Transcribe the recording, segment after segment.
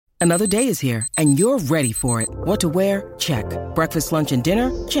Another day is here, and you're ready for it. What to wear? Check. Breakfast, lunch, and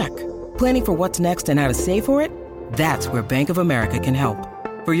dinner? Check. Planning for what's next and how to save for it? That's where Bank of America can help.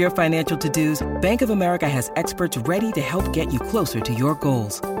 For your financial to-dos, Bank of America has experts ready to help get you closer to your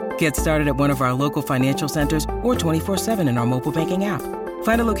goals. Get started at one of our local financial centers or 24/7 in our mobile banking app.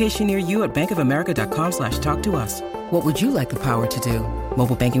 Find a location near you at bankofamerica.com/talktous. What would you like the power to do?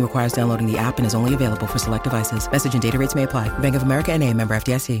 Mobile banking requires downloading the app and is only available for select devices. Message and data rates may apply. Bank of America N.A., member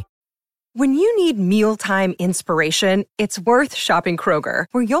FDIC. When you need mealtime inspiration, it's worth shopping Kroger,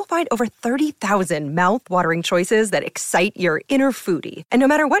 where you'll find over 30,000 mouth-watering choices that excite your inner foodie. And no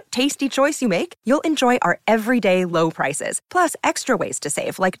matter what tasty choice you make, you'll enjoy our everyday low prices, plus extra ways to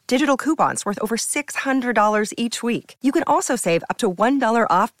save, like digital coupons worth over $600 each week. You can also save up to $1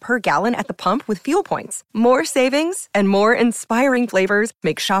 off per gallon at the pump with fuel points. More savings and more inspiring flavors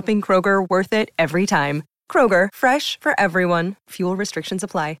make shopping Kroger worth it every time. Kroger, fresh for everyone. Fuel restrictions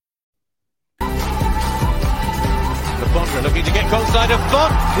apply. Le Fondre looking to get goal side of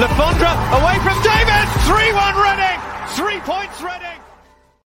Font. Le Fondre away from David. 3-1 Reading. 3 points Reading.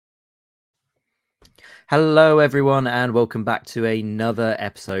 Hello, everyone, and welcome back to another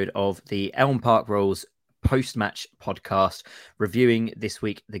episode of the Elm Park Rolls post-match podcast, reviewing this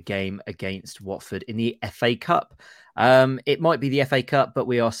week the game against Watford in the FA Cup. It might be the FA Cup, but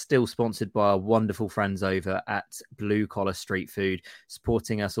we are still sponsored by our wonderful friends over at Blue Collar Street Food,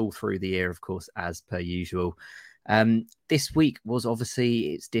 supporting us all through the year, of course, as per usual. This week was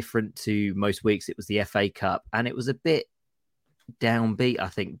obviously, it's different to most weeks. It was the FA Cup, and it was a bit downbeat, I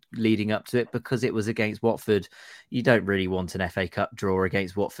think, leading up to it, because it was against Watford. You don't really want an FA Cup draw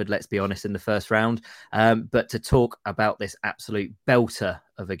against Watford, let's be honest, in the first round. But to talk about this absolute belter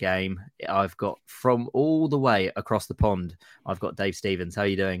of a game, I've got from all the way across the pond, I've got Dave Stevens. How are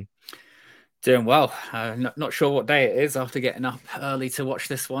you doing? Doing well. Not sure what day it is after getting up early to watch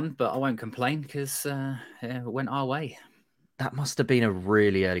this one, but I won't complain because it went our way. That must have been a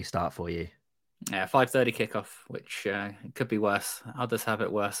really early start for you. Yeah, 5:30 kickoff, which could be worse. Others have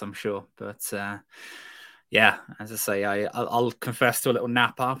it worse, I'm sure. But yeah, as I say, I'll confess to a little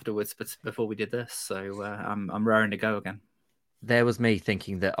nap afterwards, but before we did this, so I'm raring to go again. There was me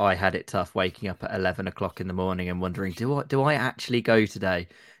thinking that I had it tough, waking up at 11 o'clock in the morning and wondering, do I actually go today?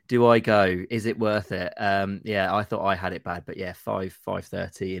 Do I go? Is it worth it? Yeah, I thought I had it bad, but yeah,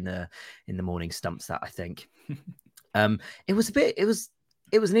 5:30 in the morning stumps that, I think. It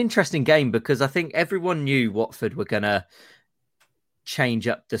was an interesting game because I think everyone knew Watford were gonna change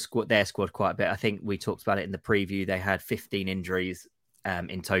up their squad quite a bit. I think we talked about it in the preview. They had 15 injuries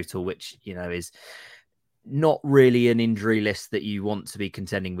in total, which, you know, is not really an injury list that you want to be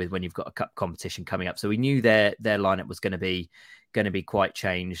contending with when you've got a cup competition coming up. So we knew their lineup was going to be quite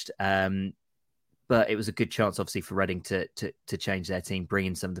changed. But it was a good chance, obviously, for Reading to change their team, bring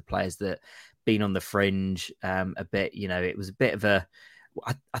in some of the players that been on the fringe a bit. You know, it was a bit of a.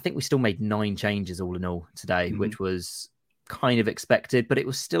 I think we still made 9 changes all in all today, which was kind of expected, but it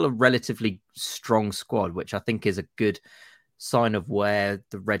was still a relatively strong squad, which I think is a good sign of where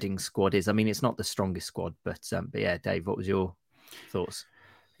the Reading squad is. I mean, it's not the strongest squad, but yeah, Dave, what was your thoughts?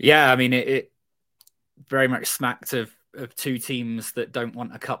 Yeah, I mean, it very much smacked of two teams that don't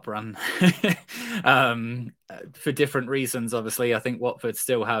want a cup run for different reasons. Obviously, I think Watford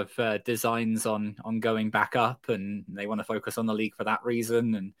still have designs on going back up, and they want to focus on the league for that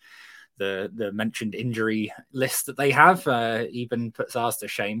reason. And the mentioned injury list that they have even puts ours to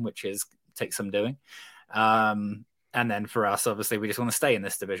shame, which takes some doing. And then for us, obviously, we just want to stay in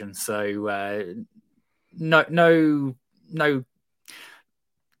this division. So no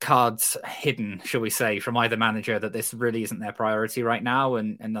cards hidden, shall we say, from either manager that this really isn't their priority right now.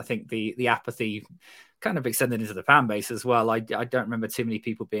 And I think the apathy kind of extended into the fan base as well. I don't remember too many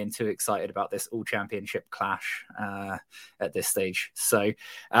people being too excited about this all-championship clash at this stage. So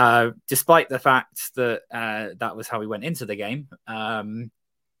despite the fact that that was how we went into the game,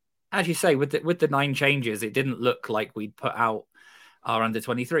 as you say, with the 9 changes, it didn't look like we'd put out our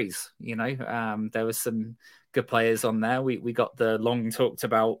under-23s. You know, there was some good players on there. We got the long talked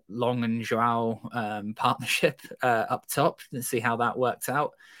about Long and Joao partnership up top. Let's see how that worked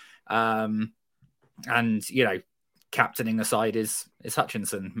out. And you know, captaining the side is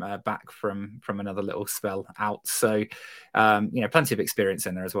Hutchinson back from another little spell out. So you know, plenty of experience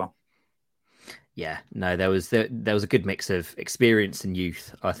in there as well. Yeah, no, there was a good mix of experience and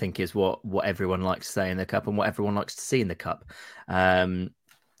youth, I think, is what everyone likes to say in the cup and what everyone likes to see in the cup.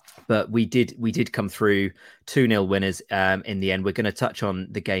 But we did come through 2-0 winners in the end. We're going to touch on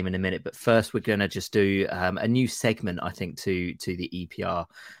the game in a minute, but first we're going to just do a new segment, I think, to the EPR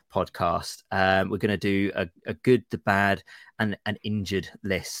podcast. We're going to do a good, the bad, and an injured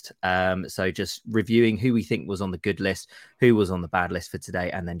list. So just reviewing who we think was on the good list, who was on the bad list for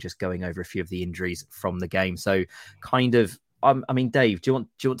today, and then just going over a few of the injuries from the game. So kind of, I mean, Dave, do you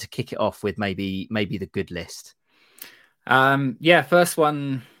want to kick it off with maybe the good list? First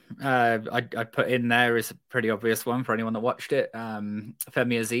one I'd put in there is a pretty obvious one for anyone that watched it.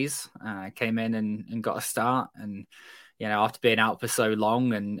 Femi Aziz came in and got a start, and after being out for so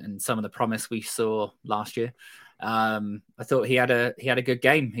long and some of the promise we saw last year, I thought he had a good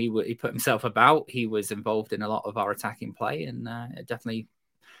game. He put himself about. He was involved in a lot of our attacking play, and it definitely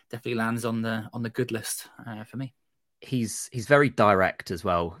lands on the good list for me. He's very direct as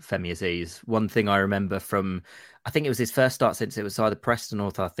well, Femi Aziz. One thing I remember from, I think it was his first start since it was either Preston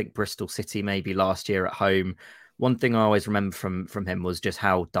or I think Bristol City maybe last year at home. One thing I always remember from him was just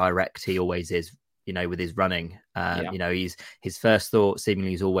how direct he always is, with his running. His first thought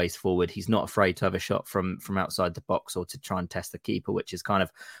seemingly is always forward. He's not afraid to have a shot from outside the box or to try and test the keeper, which is kind of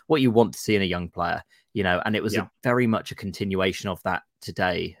what you want to see in a young player, and it was very much a continuation of that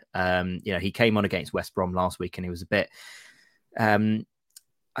today. He came on against West Brom last week and he was a bit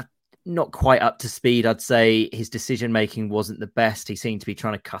not quite up to speed. I'd say his decision making wasn't the best. He seemed to be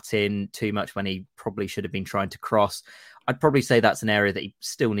trying to cut in too much when he probably should have been trying to cross. I'd probably say that's an area that he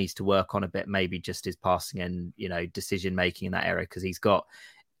still needs to work on a bit, maybe just his passing and, decision making in that area, because he's got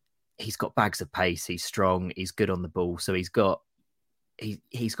bags of pace. He's strong. He's good on the ball. So he's got a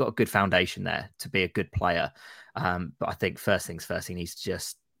good foundation there to be a good player. But I think first things first, he needs to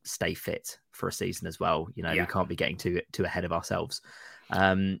just stay fit for a season as well. We can't be getting too ahead of ourselves.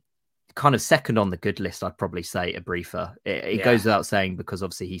 Kind of second on the good list, I'd probably say Abrifa. It goes without saying, because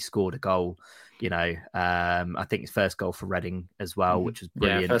obviously he scored a goal. I think his first goal for Reading as well, which was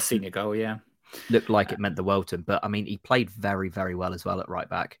brilliant. First senior goal, looked like it meant the world to him. But I mean, he played very, very well as well at right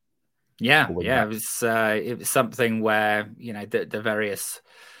back. It was something where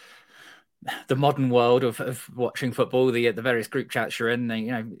the modern world of watching football, the various group chats you're in,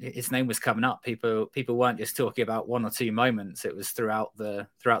 his name was coming up. People weren't just talking about one or two moments. It was throughout the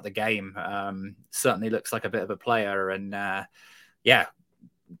game. Certainly looks like a bit of a player, and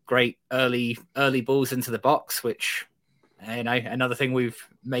great early balls into the box, which another thing we've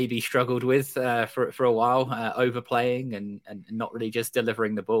maybe struggled with for a while, overplaying and not really just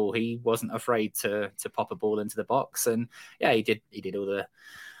delivering the ball. He wasn't afraid to pop a ball into the box, and he did all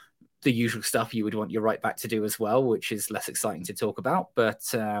the usual stuff you would want your right back to do as well, which is less exciting to talk about. But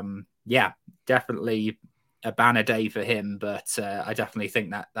definitely a banner day for him. But I definitely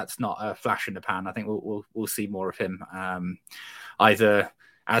think that's not a flash in the pan. I think we'll see more of him either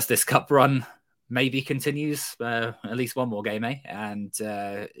as this cup run maybe continues, at least one more game, and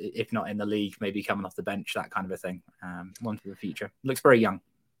if not in the league, maybe coming off the bench, that kind of a thing. One for the future. Looks very young.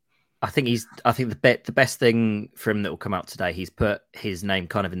 I think the best thing for him that will come out today, he's put his name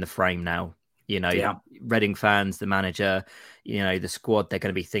kind of in the frame now. Reading fans, the manager, the squad, they're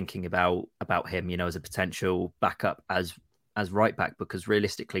going to be thinking about him, as a potential backup as right back, because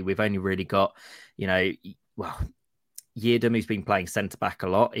realistically, we've only really got, Yiadom, who's been playing centre back a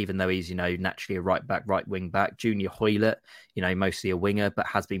lot, even though he's, naturally a right back, right wing back. Junior Hoylett, mostly a winger, but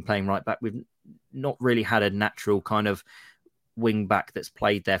has been playing right back. We've not really had a natural kind of wing back that's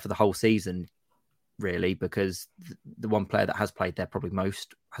played there for the whole season, really, because the one player that has played there probably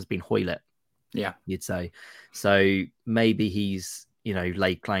most has been Hoylett. Yeah, you'd say. So maybe he's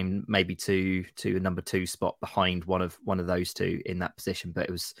laid claim maybe to a number 2 spot behind one of those two in that position. But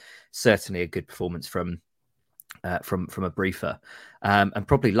it was certainly a good performance from Abrifa. And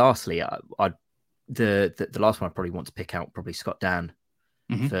probably lastly, the last one I probably want to pick out, probably Scott Dann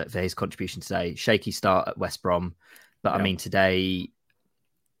for his contribution today. Shaky start at West Brom. But I mean, today,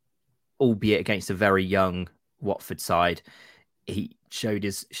 albeit against a very young Watford side, he showed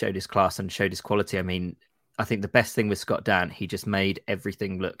his class and showed his quality. I mean, I think the best thing with Scott Dann, he just made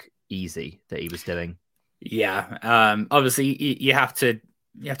everything look easy that he was doing. Yeah, obviously you have to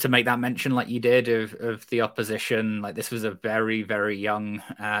make that mention, like you did, of the opposition. Like, this was a very, very young,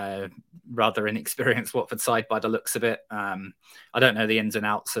 rather inexperienced Watford side by the looks of it. I don't know the ins and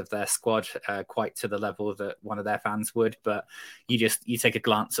outs of their squad quite to the level that one of their fans would, but you take a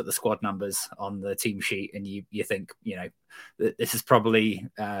glance at the squad numbers on the team sheet and you think, this is probably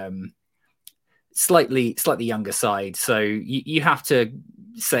slightly younger side. So you have to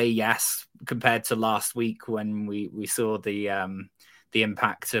say yes, compared to last week when we saw the the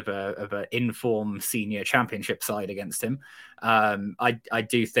impact of an inform senior championship side against him. I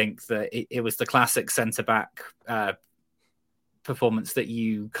do think that it was the classic centre-back performance that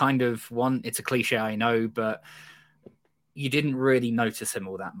you kind of want. It's a cliche, I know, but you didn't really notice him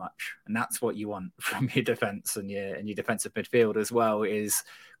all that much. And that's what you want from your defence and your defensive midfield as well, is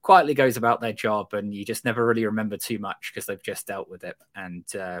quietly goes about their job, and you just never really remember too much because they've just dealt with it. And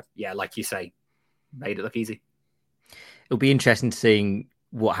like you say, made it look easy. It'll be interesting seeing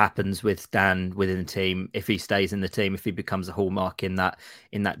what happens with Dan within the team, if he stays in the team, if he becomes a hallmark in that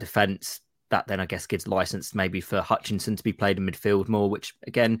defence. That then I guess gives license maybe for Hutchinson to be played in midfield more, which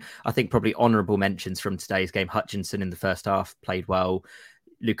again, I think probably honourable mentions from today's game. Hutchinson in the first half played well.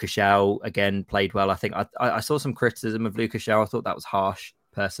 Lucas Shaw again played well. I think I saw some criticism of Lucas Shaw. I thought that was harsh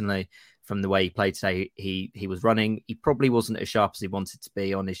personally from the way he played today. He was running. He probably wasn't as sharp as he wanted to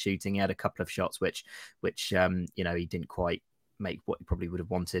be on his shooting. He had a couple of shots which he didn't quite make what he probably would have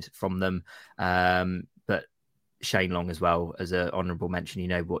wanted from them. But Shane Long as well as an honourable mention. You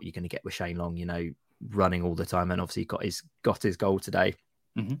know what you're going to get with Shane Long, running all the time, and obviously got his goal today.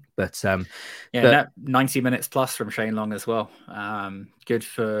 Mm-hmm. But 90 minutes plus from Shane Long as well. Good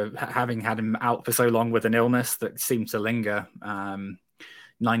for having had him out for so long with an illness that seemed to linger.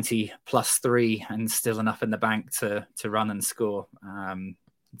 90 plus 3 and still enough in the bank to run and score.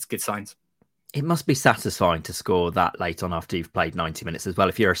 It's good signs. It must be satisfying to score that late on after you've played 90 minutes as well,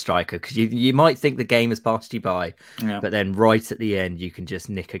 if you're a striker, because you might think the game has passed you by, but then right at the end, you can just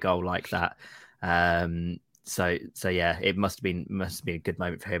nick a goal like that. So yeah, it must be a good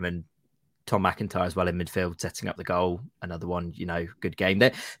moment for him. And Tom McIntyre as well in midfield, setting up the goal. Another one, good game.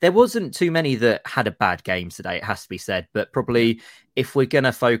 There wasn't too many that had a bad game today, it has to be said. But probably if we're going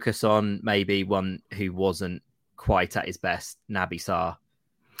to focus on maybe one who wasn't quite at his best, Naby Sarr.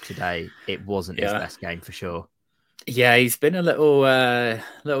 Today, it wasn't his best game for sure. Yeah, he's been a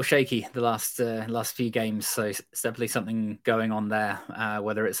little shaky the last few games, so it's definitely something going on there.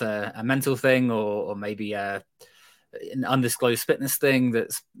 Whether it's a mental thing or maybe an undisclosed fitness thing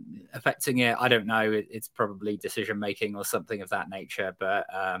that's affecting it, I don't know. It's probably decision making or something of that nature. But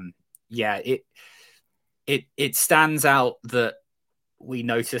it stands out that we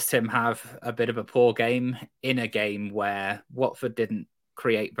noticed him have a bit of a poor game in a game where Watford didn't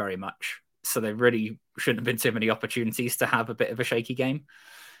create very much, so there really shouldn't have been too many opportunities to have a bit of a shaky game.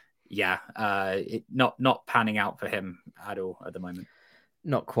 Not panning out for him at all at the moment.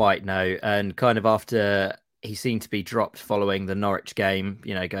 Not quite, no. And kind of after he seemed to be dropped following the Norwich game,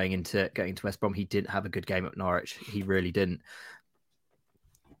 going into West Brom, he didn't have a good game at Norwich. He really didn't.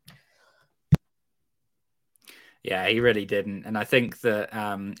 Yeah, he really didn't. And I think that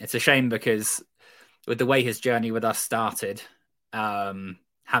it's a shame because with the way his journey with us started,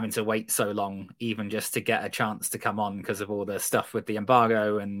 having to wait so long, even just to get a chance to come on because of all the stuff with the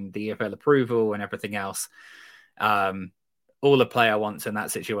embargo and the EFL approval and everything else. All a player wants in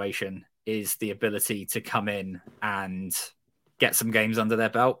that situation is the ability to come in and get some games under their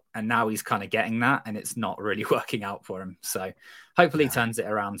belt. And now he's kind of getting that, and it's not really working out for him. So hopefully he turns it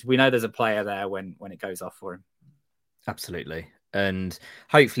around. We know there's a player there when it goes off for him. Absolutely. And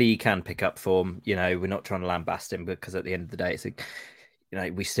hopefully he can pick up form. We're not trying to lambast him because at the end of the day, it's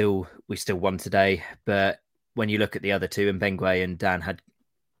we still won today. But when you look at the other two, and Bengué and Dan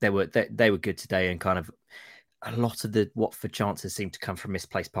they were good today, and kind of a lot of the Watford chances seem to come from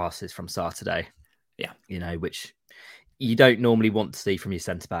misplaced passes from Sarr today. Yeah, which you don't normally want to see from your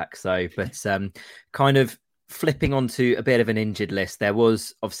centre back. So, but kind of flipping onto a bit of an injured list, there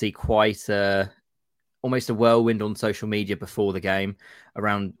was obviously quite almost a whirlwind on social media before the game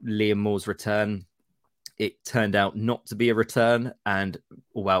around Liam Moore's return. It turned out not to be a return, and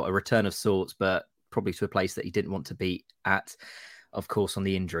a return of sorts, but probably to a place that he didn't want to be at, of course, on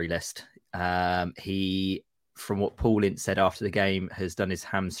the injury list. He, from what Paul Ince said after the game, has done his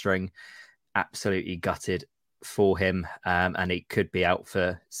hamstring, absolutely gutted for him, and it could be out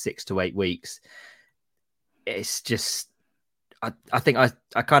for 6 to 8 weeks. It's just, I think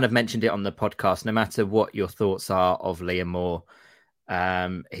I kind of mentioned it on the podcast. No matter what your thoughts are of Liam Moore,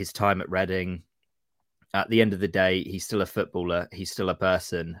 his time at Reading, at the end of the day, he's still a footballer. He's still a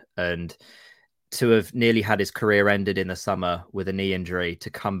person. And to have nearly had his career ended in the summer with a knee injury, to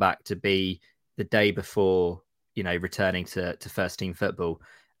come back to be the day before, returning to first team football,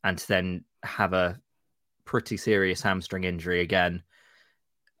 and to then have a pretty serious hamstring injury again.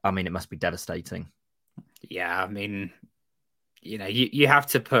 I mean, it must be devastating. Yeah, I mean, you have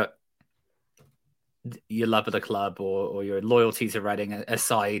to put your love of the club or your loyalty to Reading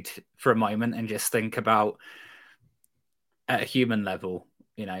aside for a moment and just think about, at a human level,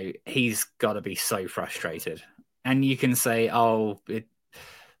 he's got to be so frustrated And you can say, oh,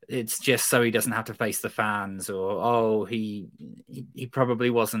 it's just so he doesn't have to face the fans, or oh, he probably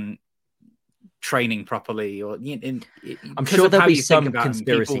wasn't training properly, or I'm sure there'll be some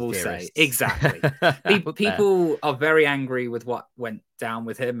conspiracy theorists. Exactly. People are very angry with what went down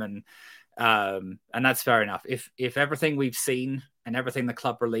with him, and that's fair enough. If everything we've seen and everything the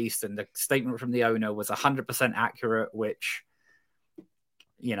club released and the statement from the owner was 100% accurate, which,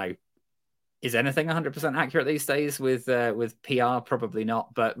 you know, is anything 100% accurate these days with PR? Probably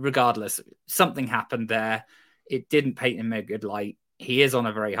not. But regardless, something happened there. It didn't paint him a good light. He is on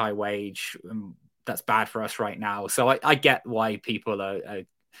a very high wage. That's bad for us right now. So I get why people are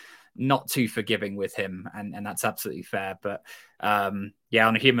not too forgiving with him, and that's absolutely fair. But on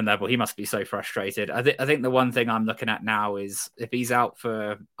a human level, he must be so frustrated. I think the one thing I'm looking at now is if he's out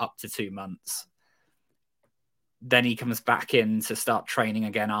for up to 2 months, then he comes back in to start training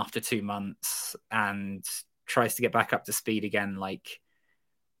again after 2 months and tries to get back up to speed again. Like,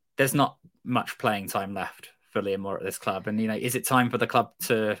 there's not much playing time left for Liam Moore at this club. And, you know, is it time for the club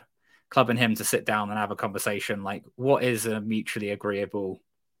and him to sit down and have a conversation? Like, what is a mutually agreeable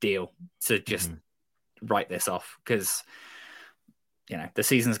deal to just write this off? Because, you know, the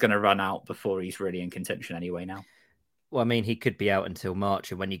season's going to run out before he's really in contention anyway now. Well, I mean, he could be out until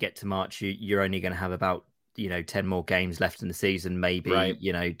March. And when you get to March, you're only going to have about, 10 more games left in the season, maybe,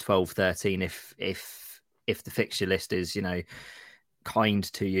 right. 12, 13, if the fixture list is, kind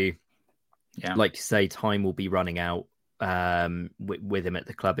to you. Yeah. Like you say, time will be running out with him at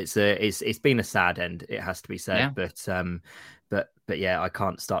the club. It's been a sad end, it has to be said. Yeah. But yeah, I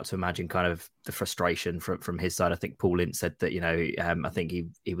can't start to imagine kind of the frustration from his side. I think Paul Ince said that, I think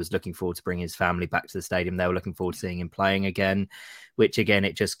he was looking forward to bringing his family back to the stadium. They were looking forward to seeing him playing again, which again,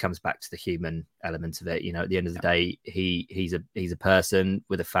 it just comes back to the human element of it. At the end of the day, he's a person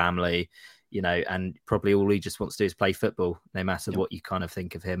with a family, and probably all he just wants to do is play football, no matter what you kind of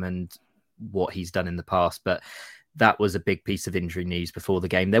think of him and what he's done in the past. But that was a big piece of injury news before the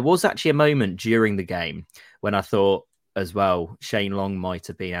game. There was actually a moment during the game when I thought as well, Shane Long might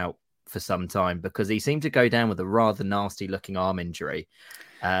have been out for some time, because he seemed to go down with a rather nasty looking arm injury.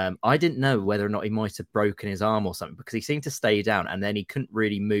 I didn't know whether or not he might have broken his arm or something, because he seemed to stay down and then he couldn't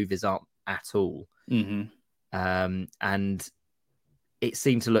really move his arm at all. And it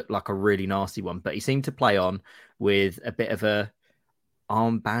seemed to look like a really nasty one, but he seemed to play on with a bit of a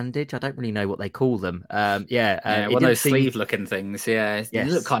arm bandage. I don't really know what they call them. One of those sleeve looking things. Yeah, they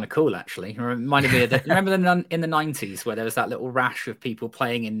look kind of cool actually. It reminded me of remember in the 90s where there was that little rash of people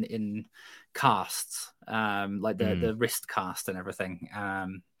playing in casts, like the wrist cast and everything.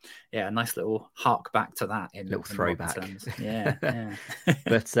 A nice little hark back to that in little throwback. Yeah.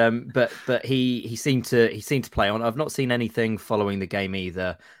 But he seemed to play on. I've not seen anything following the game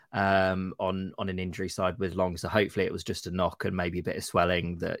either. On an injury side with Long, so hopefully it was just a knock and maybe a bit of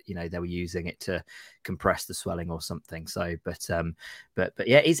swelling that they were using it to compress the swelling or something. So, but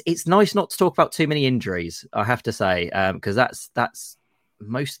yeah, it's nice not to talk about too many injuries, I have to say, because that's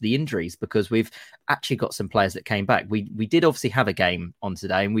most of the injuries, because we've actually got some players that came back. We did obviously have a game on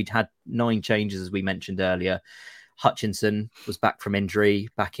today, and we'd had 9 changes as we mentioned earlier. Hutchinson was back from injury,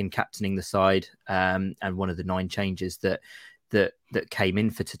 back in captaining the side, and one of the 9 changes that came in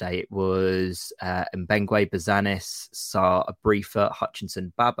for today, it was Mbengwe, Bazanis, Sarr, Abrifa,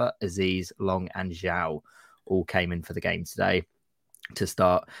 Hutchinson, Baba, Aziz, Long and Zhao all came in for the game today to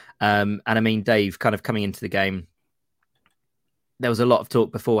start. And I mean, Dave, kind of coming into the game, there was a lot of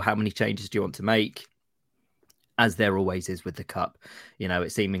talk before, how many changes do you want to make? As there always is with the Cup.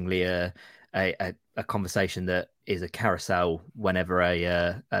 It's seemingly a conversation that is a carousel whenever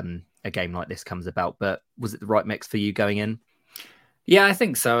a game like this comes about. But was it the right mix for you going in? Yeah, I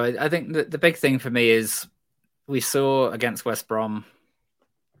think so. I think that the big thing for me is we saw against West Brom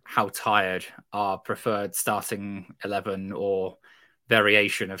how tired our preferred starting 11 or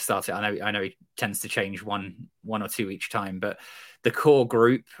variation of starting. I know he tends to change one or two each time, but the core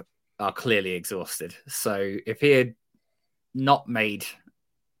group are clearly exhausted. So if he had not made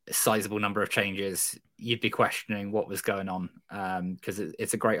a sizable number of changes, you'd be questioning what was going on, because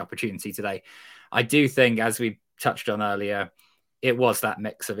it's a great opportunity today. I do think, as we touched on earlier, it was that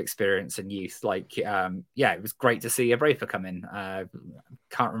mix of experience and youth. Like, it was great to see Abrifa come in.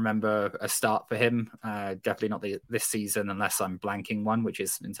 Can't remember a start for him. Definitely not this season, unless I'm blanking one, which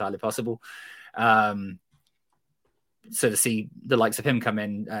is entirely possible. So to see the likes of him come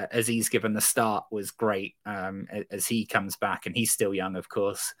in, Aziz given the start, was great, as he comes back, and he's still young, of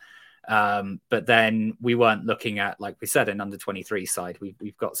course. But then we weren't looking at, like we said, an under 23 side.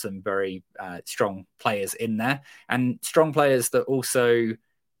 We've got some very strong players in there, and strong players that also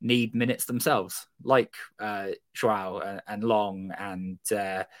need minutes themselves, like Joao and Long and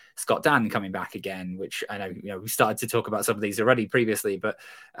Scott Dan coming back again, which I know, we started to talk about some of these already previously, but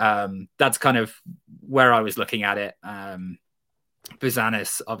that's kind of where I was looking at it.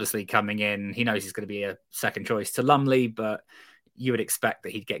 Bouzanis obviously coming in, he knows he's going to be a second choice to Lumley, but you would expect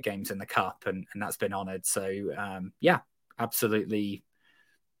that he'd get games in the cup, and that's been honoured. So absolutely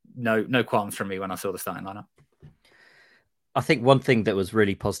no qualms from me when I saw the starting lineup. I think one thing that was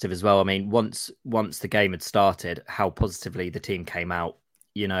really positive as well, I mean, once the game had started, how positively the team came out.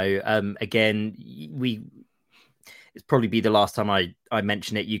 Again, it's probably be the last time I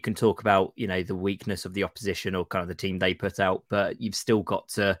mention it. You can talk about, the weakness of the opposition or kind of the team they put out, but you've still got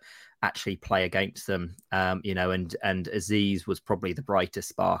to actually play against them, and Aziz was probably the brightest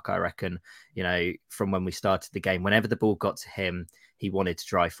spark, I reckon, from when we started the game. Whenever the ball got to him, he wanted to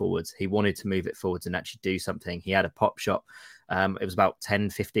drive forwards. He wanted to move it forwards and actually do something. He had a pop shot. It was about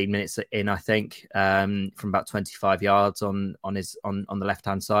 10, 15 minutes in, I think, from about 25 yards on the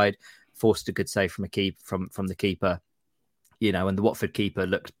left-hand side, forced a good save from the keeper, and the Watford keeper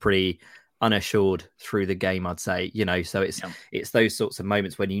looked pretty unassured through the game, I'd say, so it's those sorts of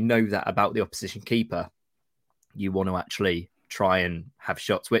moments when that about the opposition keeper, you want to actually try and have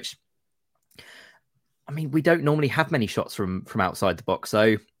shots, which, I mean, we don't normally have many shots from outside the box.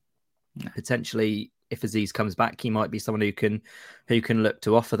 So potentially if Aziz comes back, he might be someone who can look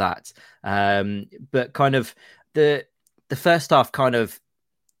to offer that. But kind of the first half, kind of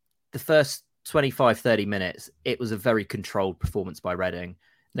the first 25, 30 minutes, it was a very controlled performance by Reading.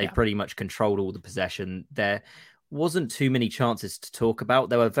 They pretty much controlled all the possession. There wasn't too many chances to talk about.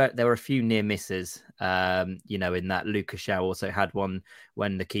 There were a few near misses, in that Lucas Shaw also had one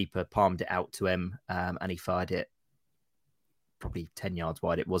when the keeper palmed it out to him, and he fired it probably 10 yards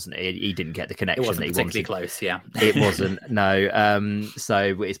wide. It wasn't. He didn't get the connection. It wasn't that he particularly wanted. Close. Yeah, it wasn't. No.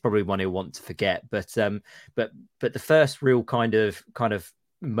 So it's probably one he'll want to forget. But the first real kind of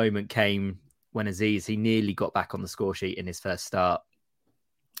moment came when Aziz, he nearly got back on the score sheet in his first start.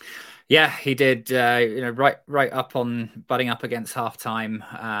 Yeah, he did. Right up on butting up against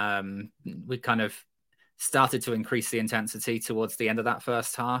halftime. We kind of started to increase the intensity towards the end of that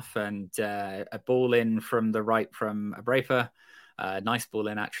first half, and a ball in from the right from Abraper, nice ball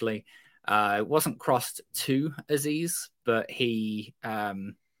in actually. It wasn't crossed to Aziz, but he,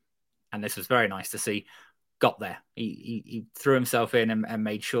 and this was very nice to see, got there. He threw himself in and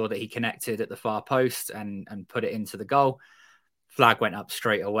made sure that he connected at the far post and put it into the goal. Flag went up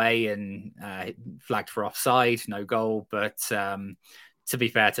straight away and flagged for offside, no goal. But to be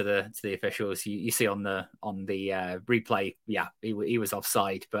fair to the officials, you see on the replay, he was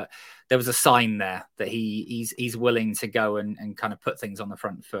offside. But there was a sign there that he's willing to go and kind of put things on the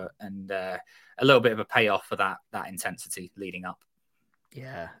front foot, and a little bit of a payoff for that intensity leading up.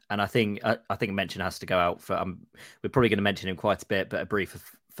 Yeah, and I think a mention has to go out for. We're probably going to mention him quite a bit, but a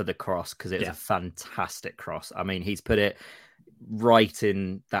brief for the cross, because it was a fantastic cross. I mean, he's put it right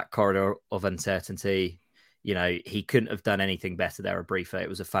in that corridor of uncertainty. He couldn't have done anything better there, Abraper. It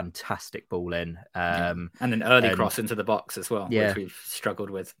was a fantastic ball in. And an early cross into the box as well, which we've struggled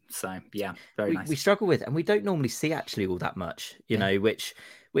with. So, very nice. We struggle with, and we don't normally see actually all that much, which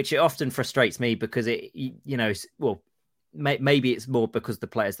it often frustrates me because maybe it's more because the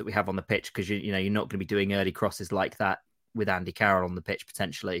players that we have on the pitch, because you're not going to be doing early crosses like that with Andy Carroll on the pitch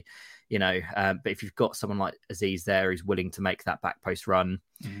potentially, but if you've got someone like Aziz there who's willing to make that back post run,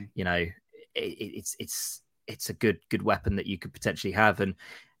 it's a good weapon that you could potentially have, and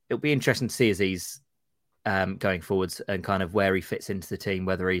it'll be interesting to see Aziz going forwards and kind of where he fits into the team,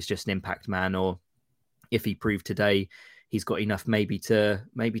 whether he's just an impact man or if he proved today he's got enough maybe to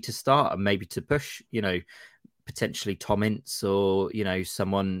start and maybe to push, potentially Tom Ince or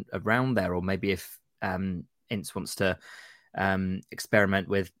someone around there, or maybe if Ince wants to experiment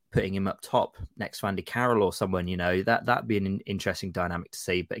with putting him up top next to Andy Carroll or someone, that'd be an interesting dynamic to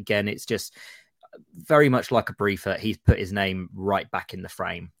see. But again, it's just very much like Abraper. He's put his name right back in the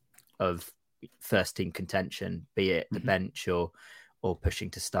frame of first team contention, be it the bench or pushing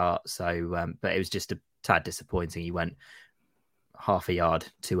to start. So, but it was just a tad disappointing. He went half a yard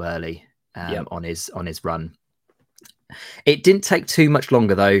too early on his run. It didn't take too much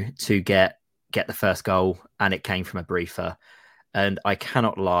longer though to get the first goal, and it came from Abraper. And I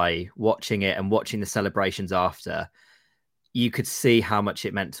cannot lie, watching it and watching the celebrations after, you could see how much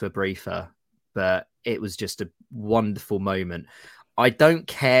it meant to Abraper. But it was just a wonderful moment. I don't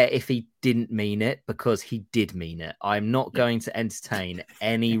care if he didn't mean it, because he did mean it. I'm not going to entertain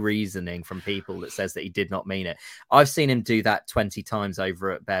any reasoning from people that says that he did not mean it. I've seen him do that 20 times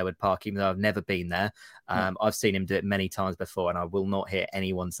over at Bearwood Park, even though I've never been there. I've seen him do it many times before, and I will not hear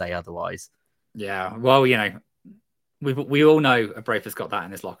anyone say otherwise. Yeah, well, we all know Braithwaite's got that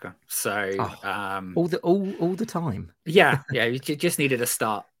in his locker. So all the time. Yeah, you just needed a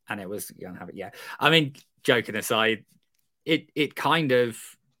start, and it was going to have it. Yeah, I mean, joking aside, it kind of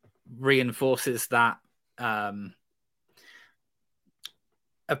reinforces that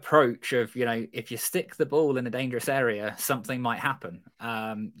approach of, if you stick the ball in a dangerous area, something might happen.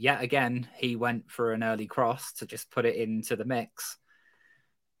 Yet again, he went for an early cross to just put it into the mix,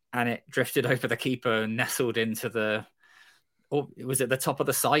 and it drifted over the keeper and nestled into the. Or was it the top of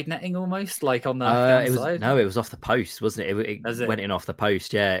the side netting almost, like on the side? No, it was off the post, wasn't it? It went in off the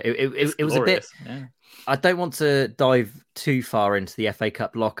post. Yeah, it was a bit. Yeah. I don't want to dive too far into the FA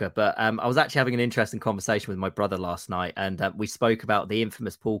Cup locker, but I was actually having an interesting conversation with my brother last night, and we spoke about the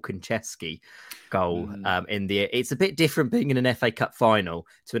infamous Paul Konchesky goal in the. It's a bit different being in an FA Cup final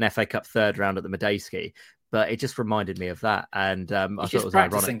to an FA Cup third round at the Medeski. But it just reminded me of that, and I thought it was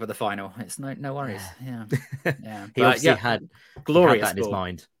practicing ironic for the final. It's no worries. Yeah. He obviously had glorious that in his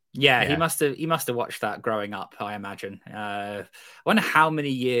mind. Yeah, he must have watched that growing up, I imagine. I wonder how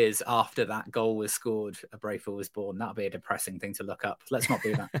many years after that goal was scored a Braithwaite was born. That'll be a depressing thing to look up. Let's not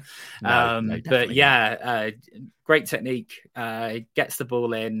do that. But yeah, great technique. Gets the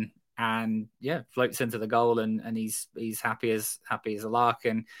ball in and floats into the goal, and he's happy as a lark.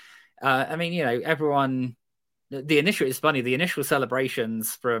 And I mean, everyone. The initial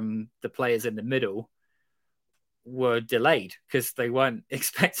celebrations from the players in the middle were delayed because they weren't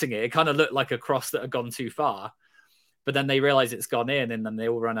expecting it. It kind of looked like a cross that had gone too far, but then they realize it's gone in, and then they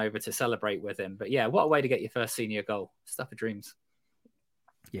all run over to celebrate with him. But yeah, what a way to get your first senior goal. Stuff of dreams.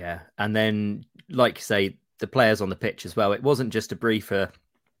 Yeah. And then, like you say, the players on the pitch as well. It wasn't just a briefer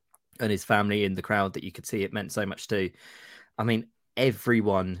and his family in the crowd that you could see. It meant so much too. I mean,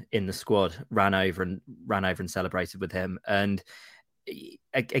 everyone in the squad ran over and celebrated with him. And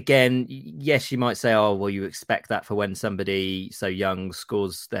again, yes, you might say, oh, well, you expect that for when somebody so young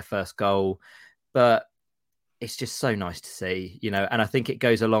scores their first goal, but it's just so nice to see, and I think it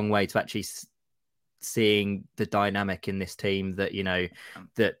goes a long way to actually seeing the dynamic in this team that,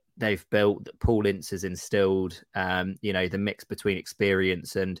 that they've built, that Paul Ince has instilled, the mix between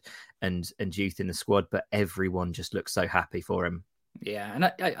experience and youth in the squad, but everyone just looks so happy for him. Yeah, and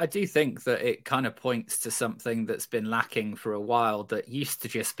I do think that it kind of points to something that's been lacking for a while that used to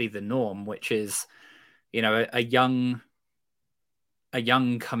just be the norm, which is, a young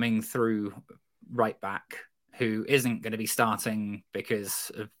coming through right back who isn't going to be starting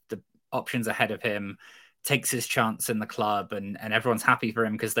because of the options ahead of him, takes his chance in the club, and everyone's happy for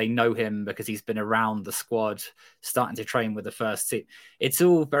him because they know him, because he's been around the squad, starting to train with the first team. It's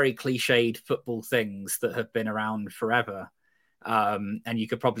all very cliched football things that have been around forever. And you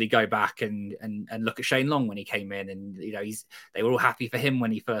could probably go back and look at Shane Long when he came in, and they were all happy for him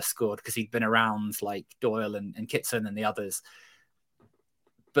when he first scored because he'd been around like Doyle and Kitson and the others.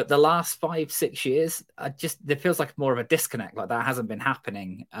 But the last 5-6 years, there feels like more of a disconnect. Like that hasn't been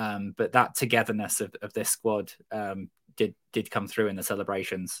happening. But that togetherness of this squad did come through in the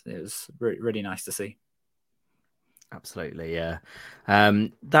celebrations. It was really nice to see. Absolutely, yeah.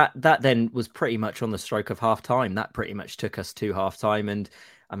 That then was pretty much on the stroke of half time. That pretty much took us to half time, and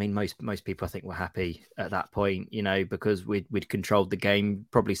I mean, most people I think were happy at that point, because we'd controlled the game.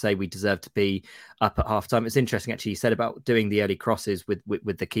 Probably say we deserved to be up at half time. It's interesting actually. You said about doing the early crosses with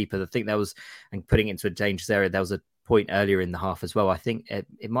the keeper. I think that was, and putting it into a dangerous area. There was a point earlier in the half as well. I think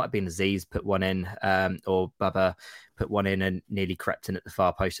it might have been Aziz put one in, or Baba put one in and nearly crept in at the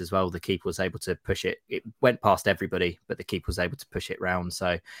far post as well. The keeper was able to push it. It went past everybody, but the keeper was able to push it round.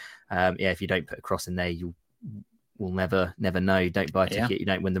 So, if you don't put a cross in there, you will never know. Don't buy a ticket. You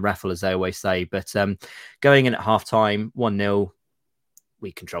don't win the raffle, as they always say. But going in at half time, 1-0,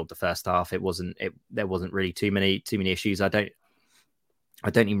 we controlled the first half. There wasn't really too many issues. I don't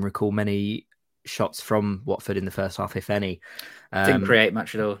even recall many shots from Watford in the first half, if any. Didn't create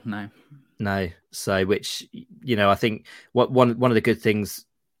much at all. No. So, which, I think one of the good things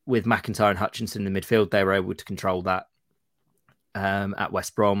with McIntyre and Hutchinson in the midfield, they were able to control that. At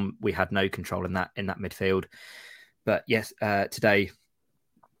West Brom, we had no control in that midfield. But yes, today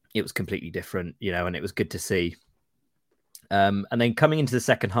it was completely different, and it was good to see. And then coming into the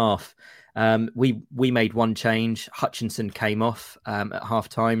second half, we made one change. Hutchinson came off at half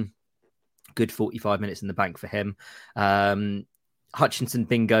time. Good 45 minutes in the bank for him. Hutchinson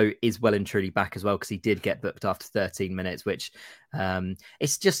Bingo is well and truly back as well, because he did get booked after 13 minutes, which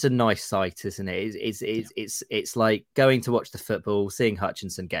it's just a nice sight, isn't it? It's like going to watch the football, seeing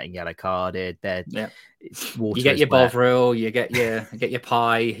Hutchinson getting yellow carded. You get your Bovril, you get your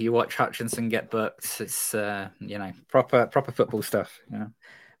pie, you watch Hutchinson get booked. It's proper football stuff. Yeah.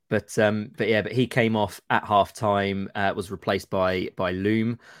 But he came off at half time, was replaced by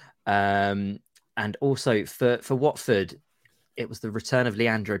Loom, and also for Watford, it was the return of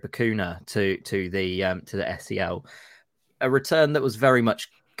Leandro Bacuna to the SEL, a return that was very much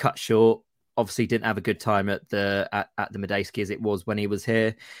cut short. Obviously, didn't have a good time at the Medeski as it was when he was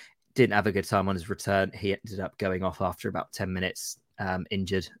here. Didn't have a good time on his return. He ended up going off after about 10 minutes,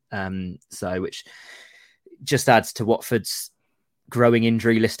 injured. Which just adds to Watford's growing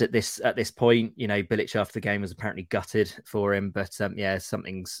injury list at this point. Bilic after the game was apparently gutted for him, but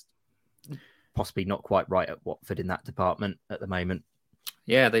something's possibly not quite right at Watford in that department at the moment.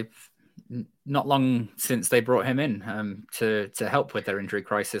 Yeah, they've not long since they brought him in to help with their injury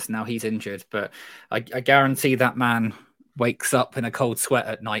crisis. Now he's injured, but I guarantee that man wakes up in a cold sweat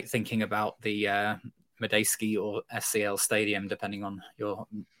at night thinking about the Medeski or SCL Stadium, depending on your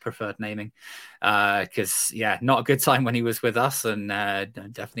preferred naming. Because, not a good time when he was with us, and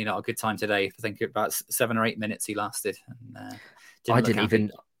definitely not a good time today. I think about 7 or 8 minutes he lasted. And,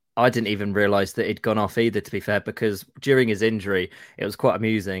 I didn't even realise that he'd gone off either, to be fair, because during his injury, it was quite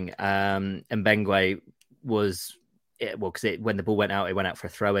amusing. And Mbengwe was, because when the ball went out, it went out for a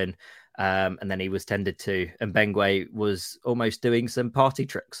throw-in. And then he was tended to. And Mbengwe was almost doing some party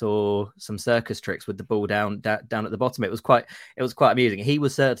tricks or some circus tricks with the ball down at the bottom. It was quite amusing. He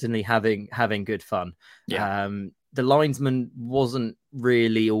was certainly having good fun. Yeah. The linesman wasn't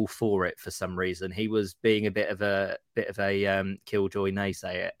really all for it for some reason. He was being a bit of a killjoy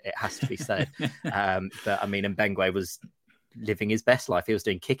naysayer, it has to be said. But I mean, Mbengwe was living his best life. He was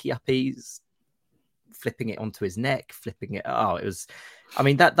doing kicky uppies, flipping it onto his neck, flipping it. Oh, it was. I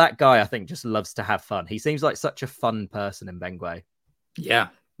mean, that guy, I think, just loves to have fun. He seems like such a fun person, Mbengwe. Yeah.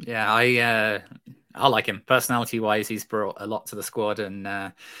 I like him personality-wise. He's brought a lot to the squad,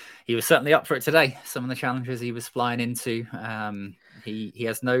 and he was certainly up for it today. Some of the challenges he was flying into, he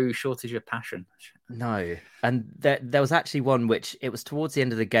has no shortage of passion. No, and there was actually one which it was towards the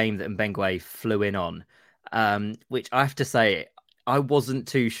end of the game that Mbengwe flew in on, which I have to say I wasn't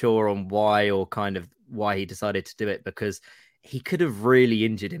too sure on why he decided to do it, because he could have really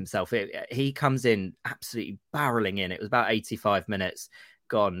injured himself. He comes in absolutely barreling in. It was about 85 minutes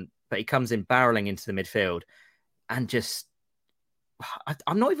gone, but he comes in barreling into the midfield and just,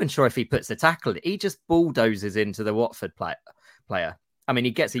 I'm not even sure if he puts the tackle. He just bulldozes into the Watford player. I mean,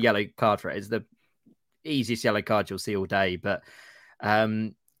 he gets a yellow card for it. It's the easiest yellow card you'll see all day, but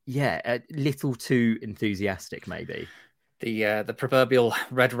a little too enthusiastic maybe. The proverbial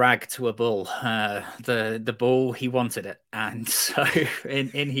red rag to a bull. The ball, he wanted it, and so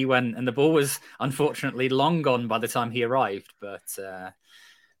in he went. And the ball was unfortunately long gone by the time he arrived. But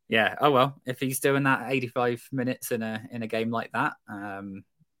oh well. If he's doing that 85 minutes in a game like that,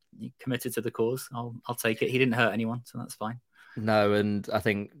 he committed to the cause. I'll take it. He didn't hurt anyone, so that's fine. No, and I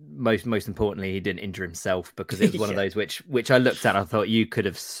think most importantly, he didn't injure himself, because it was one of those which I looked at and I thought you could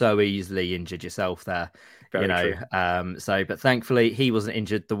have so easily injured yourself there. Very true. But thankfully he wasn't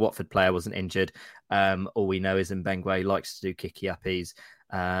injured. The Watford player wasn't injured. All we know is Mbengwe likes to do kicky uppies.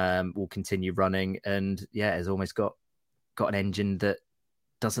 Will continue running, and has almost got an engine that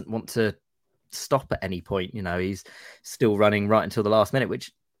doesn't want to stop at any point. He's still running right until the last minute,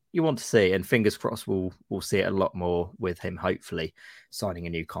 which you want to see, and fingers crossed we'll see it a lot more with him, hopefully signing a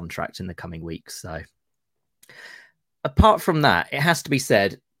new contract in the coming weeks. So apart from that, it has to be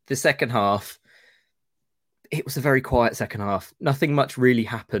said, the second half, it was a very quiet second half. Nothing much really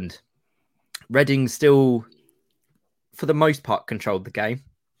happened. Reading still, for the most part, controlled the game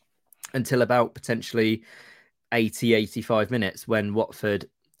until about potentially 80, 85 minutes, when Watford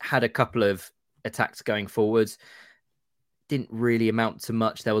had a couple of attacks going forwards. Didn't really amount to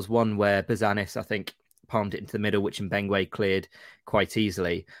much. There was one where Bezanis, I think, palmed it into the middle, which Mbengwe cleared quite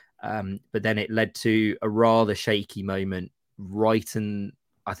easily. But then it led to a rather shaky moment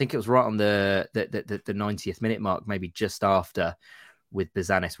I think it was right on the 90th minute mark, maybe just after, with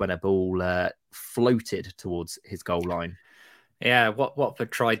Bezanis, when a ball floated towards his goal line. Yeah,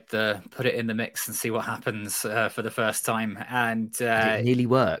 Watford tried to put it in the mix and see what happens for the first time. And it nearly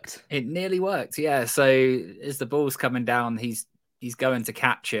worked. It nearly worked, yeah. So as the ball's coming down, he's going to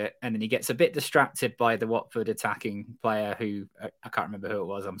catch it, and then he gets a bit distracted by the Watford attacking player who, I can't remember who it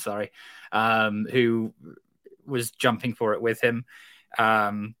was, I'm sorry, who was jumping for it with him.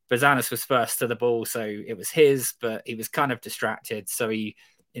 Bouzanis was first to the ball, so it was his, but he was kind of distracted. So he,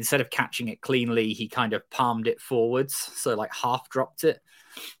 instead of catching it cleanly, he kind of palmed it forwards, so like half dropped it.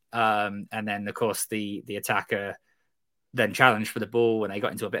 And then, of course, the attacker then challenged for the ball, and they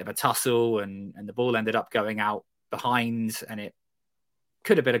got into a bit of a tussle, and the ball ended up going out behind, and it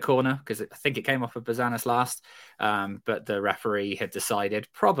could have been a corner because I think it came off of Bouzanis last. But the referee had decided,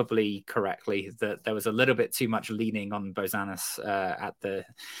 probably correctly, that there was a little bit too much leaning on Bouzanis at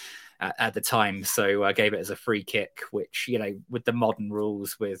the time. So I gave it as a free kick, which, you know, with the modern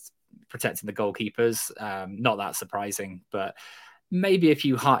rules with protecting the goalkeepers, not that surprising, but maybe a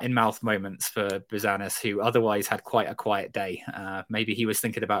few heart-in-mouth moments for Bouzanis, who otherwise had quite a quiet day. Maybe he was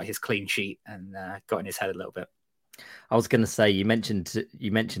thinking about his clean sheet and got in his head a little bit. I was going to say, you mentioned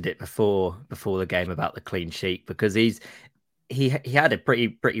it before the game about the clean sheet, because he had a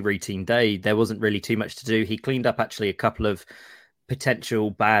pretty routine day. There wasn't really too much to do. He cleaned up actually a couple of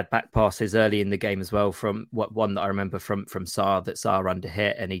potential bad back passes early in the game as well. From one that I remember from Sarr, that Sarr under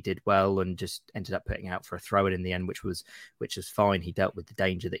hit, and he did well and just ended up putting out for a throw in the end, which was fine. He dealt with the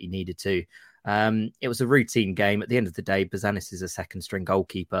danger that he needed to. It was a routine game. At the end of the day, Bouzanis is a second string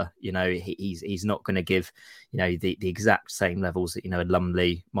goalkeeper. You know, he's not going to give, you know, the exact same levels that, you know, a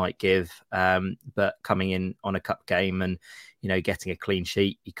Lumley might give. But coming in on a cup game and, you know, getting a clean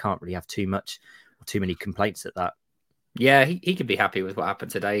sheet, you can't really have too many complaints at that. Yeah, he could be happy with what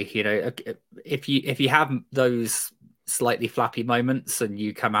happened today. You know, if you have those slightly flappy moments and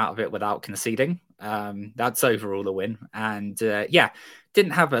you come out of it without conceding, that's overall a win. And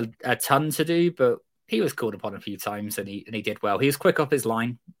didn't have a ton to do, but he was called upon a few times and he did well. He was quick off his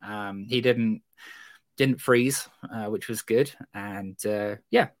line. He didn't freeze, which was good. And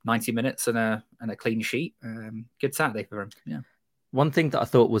 90 minutes and a clean sheet. Good Saturday for him. Yeah. One thing that I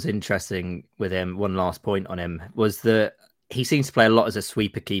thought was interesting with him, one last point on him, was that he seems to play a lot as a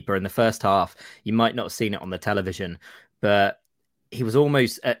sweeper keeper. In the first half, you might not have seen it on the television, but he was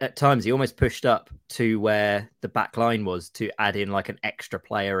almost, at times, he almost pushed up to where the back line was to add in like an extra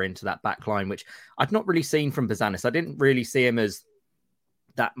player into that back line, which I'd not really seen from Bouzanis. I didn't really see him as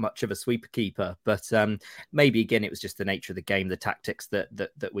that much of a sweeper keeper, but maybe, again, it was just the nature of the game, the tactics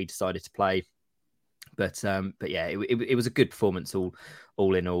that we decided to play. But yeah, it was a good performance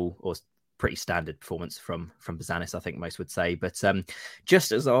all in all, or pretty standard performance from Bouzanis, I think most would say. But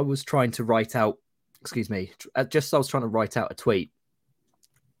just as I was trying to write out a tweet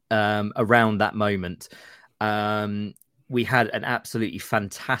around that moment, we had an absolutely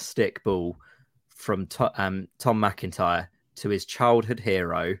fantastic ball from Tom McIntyre to his childhood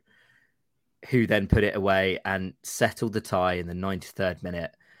hero, who then put it away and settled the tie in the 93rd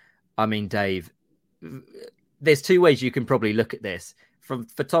minute. I mean, Dave, there's two ways you can probably look at this.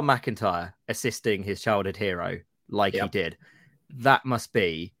 For Tom McIntyre assisting his childhood hero like he did, that must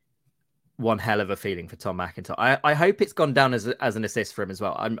be one hell of a feeling for Tom McIntyre. I hope it's gone down as an assist for him as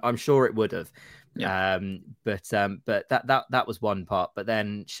well. I'm sure it would have. Yeah. But that was one part. But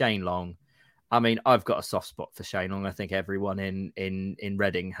then Shane Long, I mean, I've got a soft spot for Shane Long. I think everyone in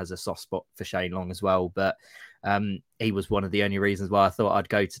Reading has a soft spot for Shane Long as well. But he was one of the only reasons why I thought I'd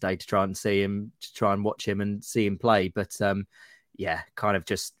go today to try and see him, to try and watch him and see him play. But kind of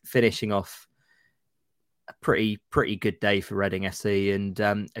just finishing off a pretty good day for Reading SC and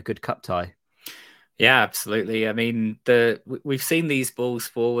a good cup tie. Yeah, absolutely. I mean, we've seen these balls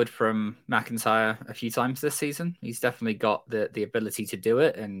forward from McIntyre a few times this season. He's definitely got the ability to do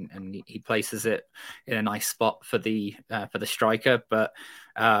it, and he places it in a nice spot for the striker. But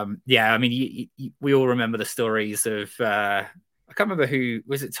I mean, we all remember the stories of I can't remember who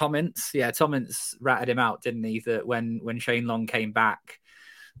was it. Tom Ince, yeah, Tom Ince ratted him out, didn't he? That when Shane Long came back,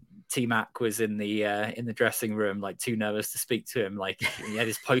 T-Mac was in the dressing room, like too nervous to speak to him. Like he had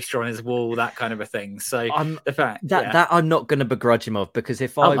his poster on his wall, that kind of a thing. So the fact that I'm not going to begrudge him of, because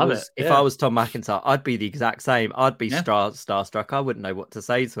if I was Tom McIntyre, I'd be the exact same. I'd be starstruck. I wouldn't know what to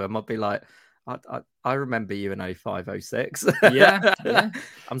say to him. I'd be like, I remember you in 05, 06. Yeah.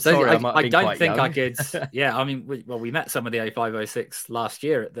 I'm sorry. I don't think young. I could. Yeah. I mean, we met some of the 05, 06 last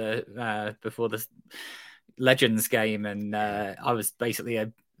year at the before the Legends game, and I was basically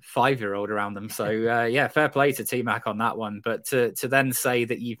a 5-year-old around them. So fair play to T-Mac on that one. But to then say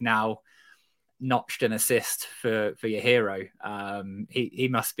that you've now notched an assist for your hero, he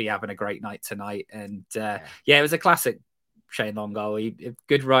must be having a great night tonight. And it was a classic Shane Long goal.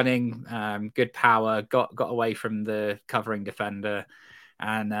 Good running, good power, got away from the covering defender,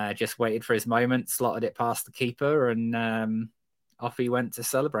 and just waited for his moment, slotted it past the keeper, and off he went to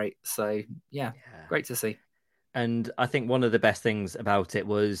celebrate. So great to see. And I think one of the best things about it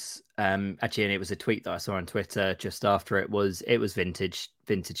was actually, and it was a tweet that I saw on Twitter just after it was vintage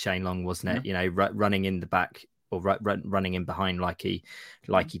Shane Long, wasn't it? Yeah. Running in the back or running in behind like he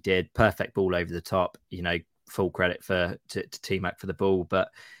did. Perfect ball over the top. Full credit to T-Mac for the ball, but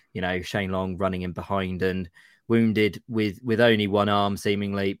Shane Long running in behind and wounded with only one arm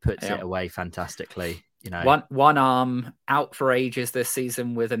seemingly puts it away fantastically. One arm out for ages this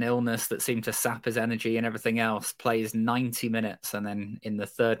season with an illness that seemed to sap his energy and everything else, plays 90 minutes and then in the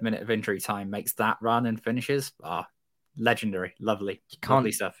 3rd minute of injury time makes that run and finishes. Legendary. Lovely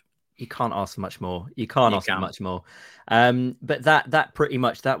stuff. You can't ask for much more. For much more. But that pretty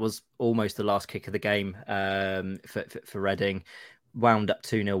much, that was almost the last kick of the game for Reading. Wound up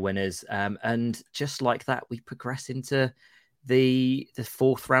 2-0 winners. And just like that, we progress into the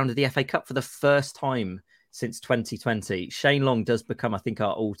 4th round of the FA Cup for the first time since 2020. Shane Long does become, I think,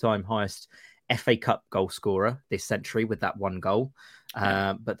 our all-time highest FA Cup goal scorer this century with that 1 goal.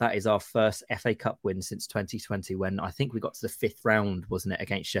 But that is our first FA Cup win since 2020, when I think we got to the 5th round, wasn't it,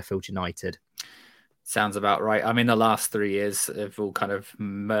 against Sheffield United? Sounds about right. I mean, the last 3 years have all kind of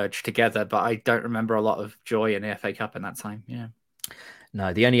merged together, but I don't remember a lot of joy in the FA Cup in that time. Yeah.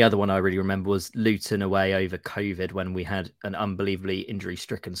 No, the only other one I really remember was Luton away over COVID, when we had an unbelievably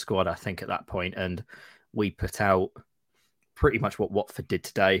injury-stricken squad, I think, at that point, and we put out pretty much what Watford did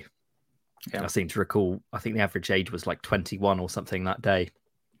today. Yeah. I seem to recall, I think the average age was like 21 or something that day.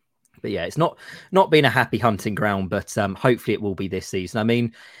 But yeah, it's not been a happy hunting ground, but hopefully it will be this season. I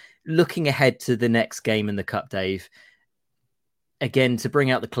mean, looking ahead to the next game in the Cup, Dave, again, to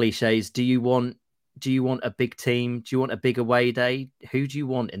bring out the cliches, do you want a big team? Do you want a big away day? Who do you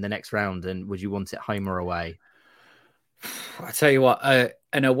want in the next round? And would you want it home or away? I tell you what,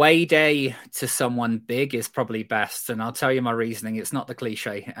 an away day to someone big is probably best. And I'll tell you my reasoning. It's not the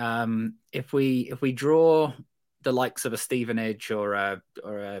cliche. If we draw the likes of a Stevenage or a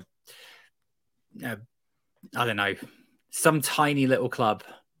I don't know, some tiny little club,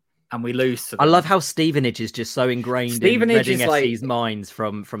 and we lose to them. I love how Stevenage is just so ingrained in Reading FC's minds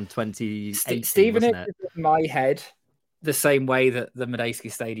from 2018. Stevenage is in my head the same way that the Medeski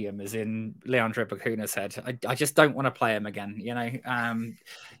Stadium is in Leandro Bacuna's head. I just don't want to play him again,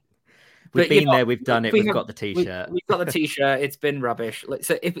 We've been there, we've done it, we've got the T-shirt. We've got the T-shirt, it's been rubbish.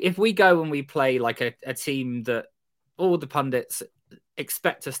 So if we go and we play like a team that all the pundits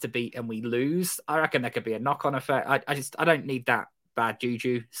expect us to beat and we lose, I reckon there could be a knock-on effect. I don't need that bad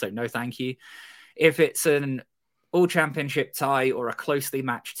juju, so no thank you. If it's an all-championship tie or a closely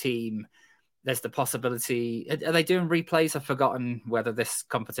matched team, there's the possibility. Are they doing replays? I've forgotten whether this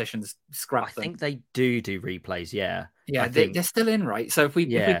competition's scrapped them. I think they do replays, yeah. Yeah, they're still in, right? So if we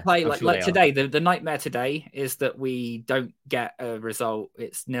play like today, the nightmare today is that we don't get a result.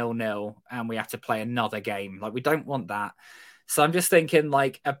 It's 0-0 and we have to play another game. Like, we don't want that. So I'm just thinking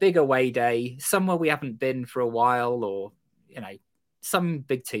like a big away day, somewhere we haven't been for a while, or, some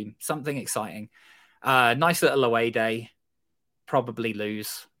big team, something exciting. Nice little away day, probably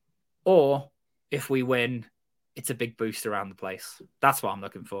lose. Or if we win, it's a big boost around the place. That's what I'm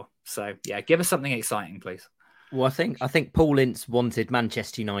looking for. So yeah, give us something exciting, please. Well, I think Paul Ince wanted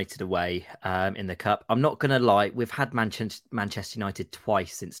Manchester United away in the Cup. I'm not going to lie, we've had Manchester United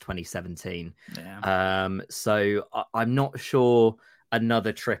twice since 2017. Yeah. So I'm not sure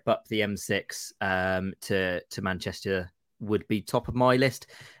another trip up the M6 to Manchester would be top of my list.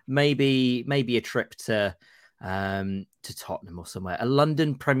 Maybe a trip to Tottenham or somewhere. A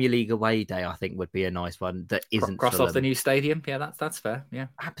London Premier League away day, I think, would be a nice one. That isn't cross off the new stadium. Yeah, that's fair. Yeah,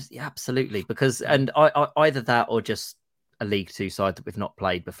 absolutely. Because I either that or just a League Two side that we've not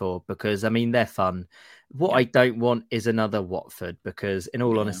played before. Because I mean, they're fun. What I don't want is another Watford. Because in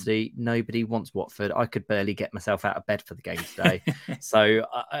all honesty, nobody wants Watford. I could barely get myself out of bed for the game today. So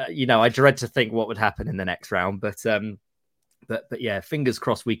I dread to think what would happen in the next round. But yeah, fingers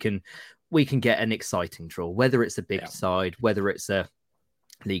crossed we can get an exciting draw, whether it's a big side, whether it's a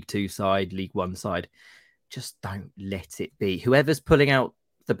League Two side, League One side. Just don't let it be. Whoever's pulling out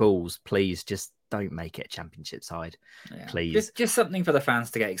the balls, please just don't make it a Championship side, please. Just something for the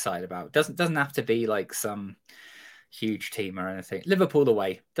fans to get excited about. Doesn't have to be like some huge team or anything. Liverpool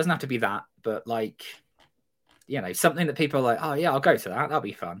away doesn't have to be that, but like, something that people are like, oh yeah, I'll go to that. That'll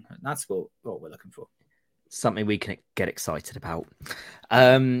be fun. That's what we're looking for. Something we can get excited about.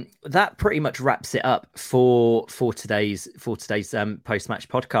 That pretty much wraps it up for today's post-match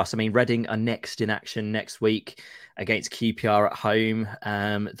podcast. I mean, Reading are next in action next week against QPR at home.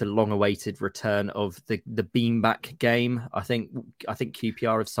 The long-awaited return of the beanback game. I think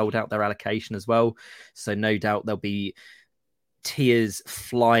QPR have sold out their allocation as well, so no doubt they'll be tiers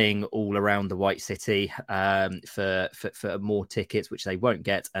flying all around the White City for more tickets, which they won't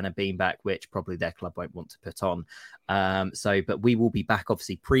get, and a beanbag, which probably their club won't want to put on. But we will be back,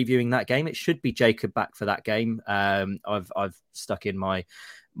 obviously, previewing that game. It should be Jacob back for that game. I've stuck in my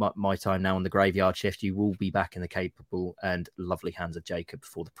time now on the graveyard shift. You will be back in the capable and lovely hands of Jacob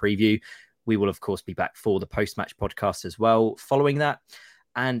for the preview. We will, of course, be back for the post-match podcast as well following that.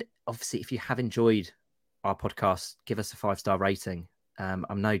 And obviously, if you have enjoyed our podcast, give us a 5-star rating. I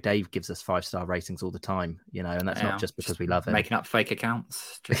know Dave gives us 5-star ratings all the time, and that's not just because we love him. Making up fake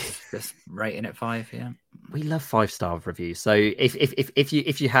accounts, just rating it 5. Yeah, we love 5-star reviews. So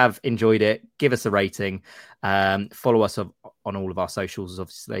if you have enjoyed it, give us a rating. Follow us on all of our socials,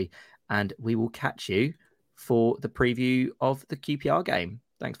 obviously, and we will catch you for the preview of the QPR game.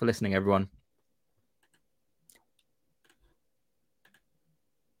 Thanks for listening, everyone.